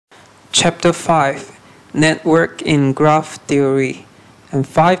Chapter 5, Network in Graph Theory, and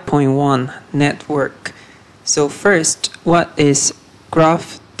 5.1, Network. So first, what is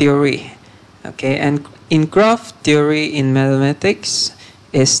graph theory? Okay, and in graph theory in mathematics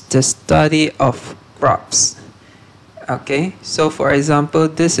is the study of graphs. Okay, so for example,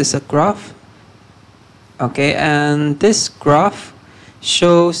 this is a graph. Okay, and this graph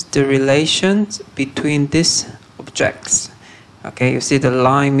shows the relations between these objects. Okay, you see the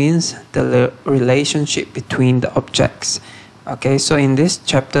line means the relationship between the objects. Okay, so in this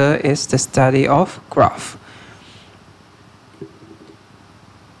chapter is the study of graph.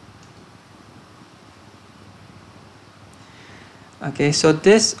 Okay, so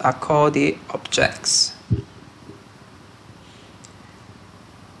these are called the objects.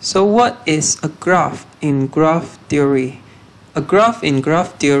 So what is a graph in graph theory? A graph in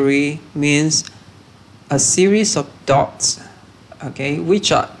graph theory means a series of dots, okay,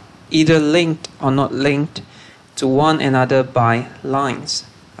 which are either linked or not linked to one another by lines.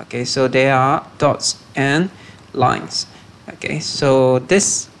 Okay, so there are dots and lines. Okay, so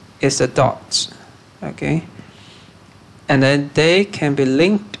this is a dot. Okay, and then they can be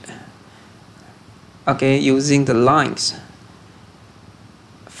linked, okay, using the lines.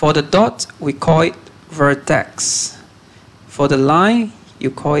 For the dot, we call it vertex. For the line,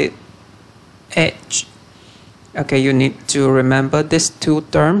 you call it edge. Okay, you need to remember these two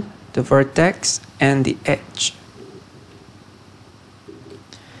terms, the vertex and the edge.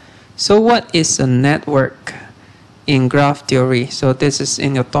 So what is a network in graph theory? So this is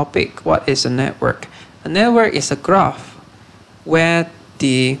in your topic. What is a network? A network is a graph where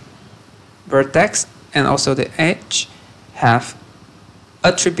the vertex and also the edge have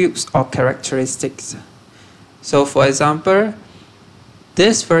attributes or characteristics. So for example,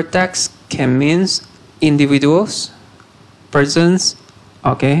 this vertex can mean individuals, persons,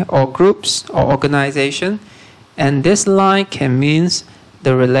 okay, or groups or organization, and this line can mean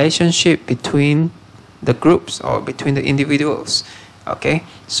the relationship between the groups or between the individuals. Okay,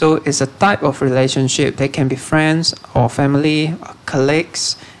 so it's a type of relationship. They can be friends or family, or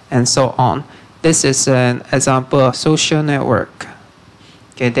colleagues, and so on. This is an example of social network.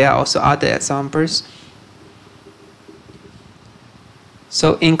 Okay, there are also other examples.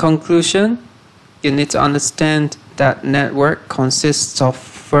 So in conclusion, you need to understand that network consists of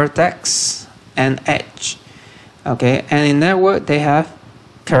vertex and edge. Okay, and in network they have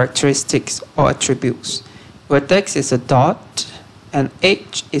characteristics or attributes. Vertex is a dot and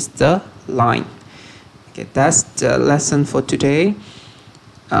edge is the line. Okay, that's the lesson for today.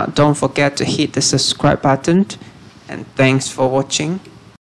 Don't forget to hit the subscribe button, and thanks for watching.